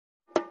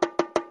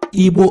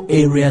Igbo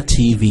Area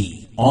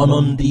TV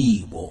on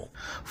the Igbo.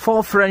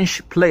 4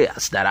 French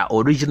players that are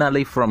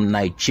originally from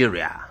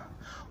Nigeria.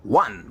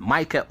 1.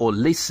 Michael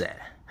Olise.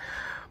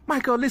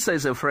 Michael Olise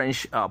is a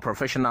French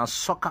professional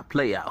soccer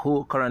player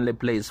who currently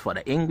plays for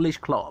the English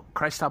club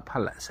Crystal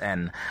Palace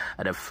and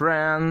the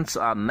France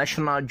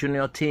national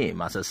junior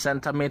team as a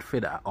center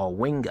midfielder or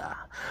winger.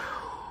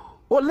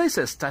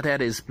 Olise started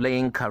his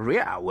playing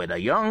career with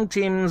the young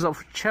teams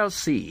of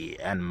Chelsea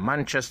and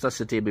Manchester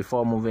City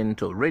before moving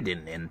to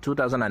Reading in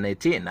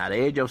 2018 at the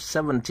age of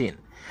 17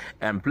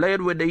 and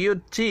played with the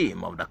youth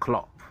team of the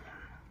club.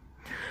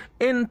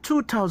 In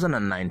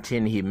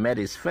 2019, he made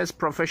his first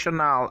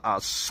professional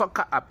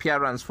soccer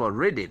appearance for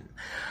Reading,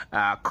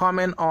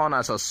 coming on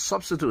as a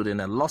substitute in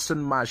a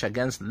losing match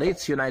against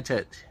Leeds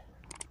United.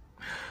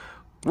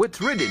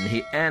 With Reading,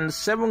 he earned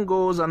 7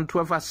 goals and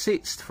 12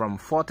 assists from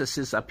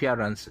 46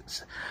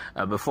 appearances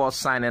before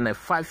signing a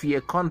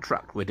 5-year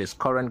contract with his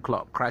current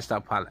club,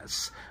 Crystal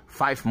Palace,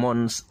 5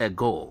 months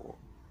ago.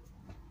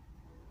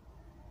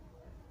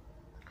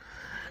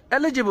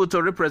 Eligible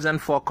to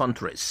represent 4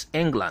 countries,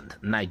 England,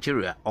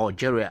 Nigeria,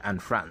 Algeria,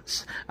 and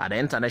France. At the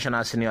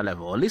international senior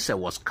level, Olise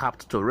was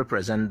capped to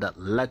represent the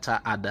latter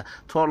at the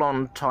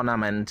Toulon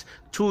tournament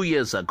 2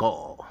 years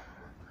ago.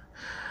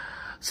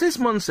 6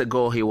 months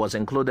ago, he was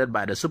included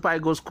by the Super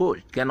Eagles coach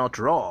Gernot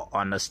Rohr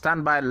on the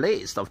standby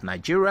list of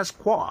Nigeria's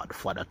squad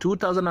for the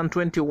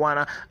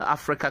 2021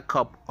 Africa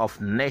Cup of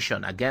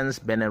Nations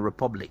against Benin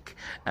Republic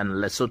and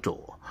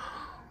Lesotho.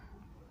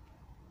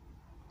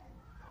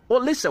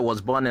 Olise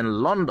was born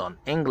in London,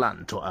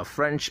 England, to a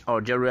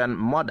French-Algerian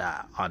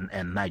mother and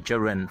a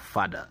Nigerian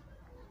father.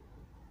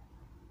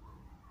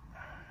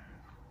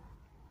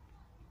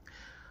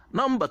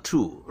 Number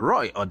 2,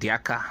 Roy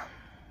Odiaka.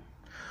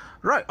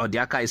 Roy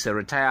Odiaka is a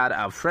retired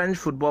French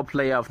football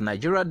player of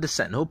Nigerian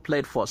descent who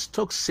played for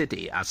Stoke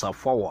City as a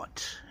forward.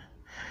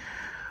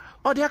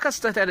 Odiaka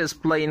started his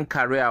playing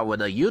career with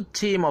the youth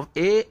team of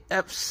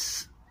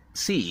AFC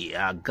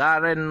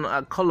Garen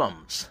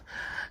Columns.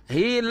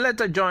 He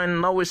later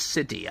joined Norwich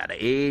City at the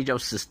age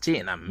of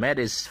 16 and made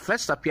his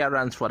first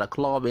appearance for the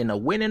club in a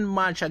winning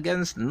match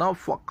against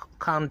Norfolk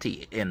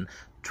County in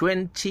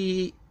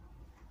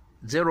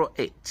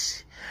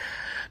 2008.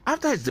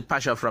 After his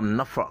departure from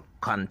Norfolk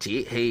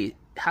County, he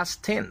has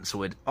stints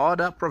with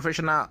other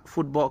professional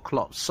football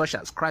clubs such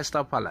as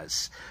Crystal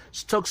Palace,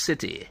 Stoke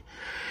City,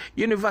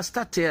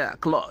 Universitatea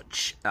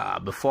Cluj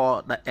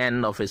before the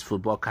end of his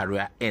football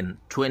career in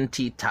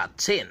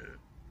 2013.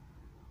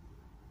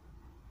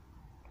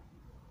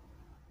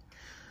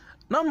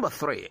 Number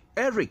 3,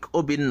 Eric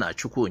Obinna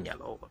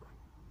Chukwunyalo.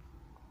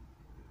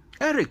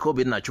 Eric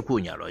Obinna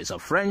Chukwunyalo is a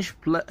French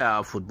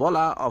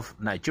footballer of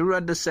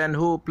Nigerian descent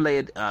who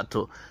played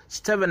to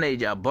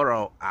Stevenage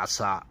Borough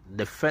as a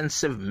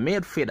defensive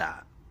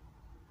midfielder.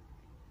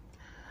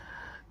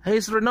 He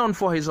is renowned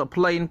for his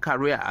playing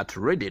career at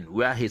Reading,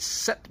 where he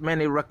set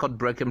many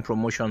record-breaking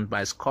promotions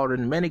by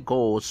scoring many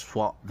goals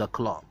for the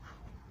club.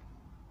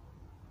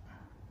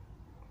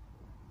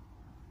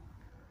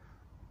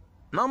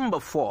 Number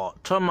 4,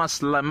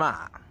 Thomas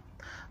Lemar.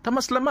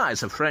 Thomas Lemar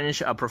is a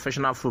French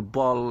professional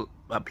football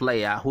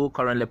player who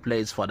currently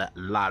plays for the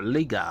La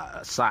Liga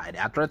side,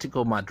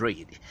 Atletico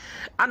Madrid,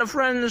 and the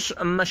French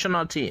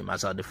national team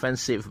as a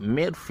defensive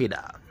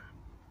midfielder.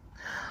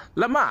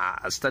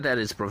 Lemar started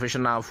his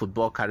professional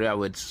football career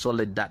with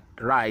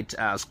Solidaridad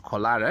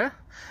Scolaire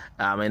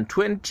in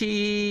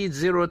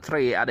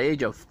 2003 at the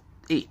age of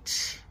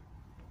 8.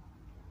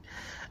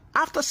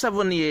 After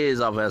 7 years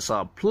of his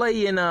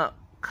playing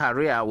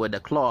career with the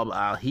club,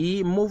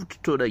 he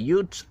moved to the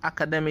youth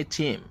academy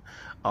team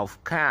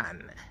of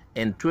Caen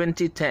in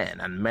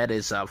 2010 and made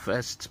his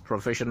first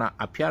professional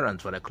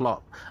appearance for the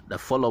club the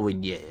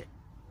following year.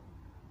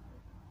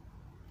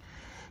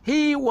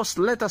 He was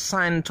later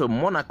signed to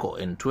Monaco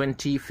in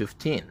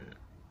 2015.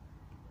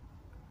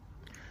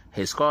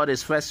 He scored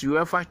his first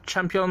UEFA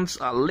Champions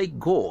League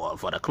goal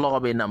for the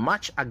club in a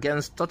match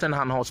against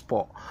Tottenham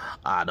Hotspur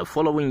the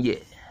following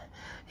year.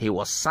 He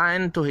was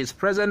signed to his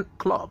present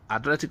club,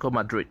 Atletico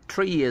Madrid,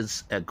 3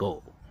 years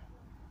ago.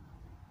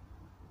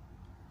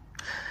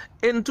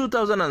 In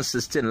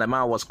 2016,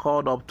 Lemar was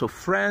called up to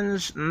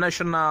French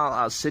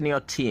national senior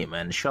team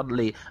and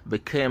shortly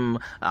became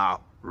a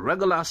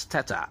regular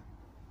starter.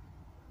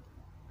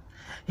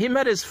 He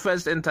made his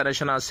first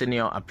international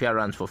senior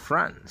appearance for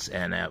France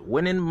in a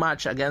winning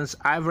match against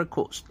Ivory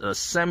Coast the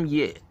same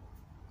year.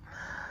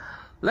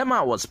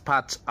 Lemar was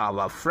part of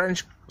a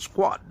French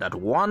squad that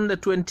won the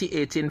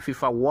 2018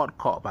 FIFA World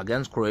Cup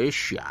against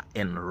Croatia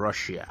in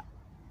Russia.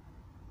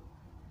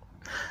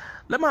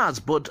 Lemar has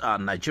both a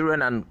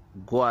Nigerian and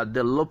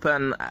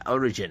Guadeloupean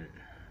origin.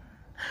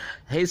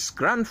 His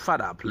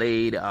grandfather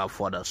played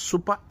for the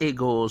Super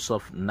Eagles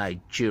of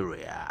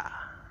Nigeria.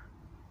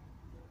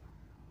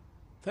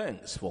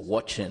 Thanks for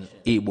watching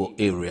Igbo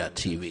Area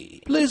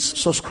TV. Please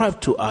subscribe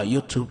to our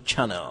YouTube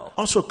channel.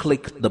 Also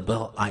click the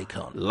bell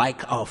icon.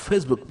 Like our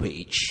Facebook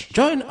page.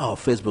 Join our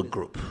Facebook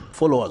group.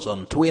 Follow us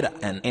on Twitter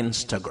and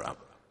Instagram.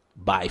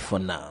 Bye for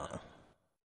now.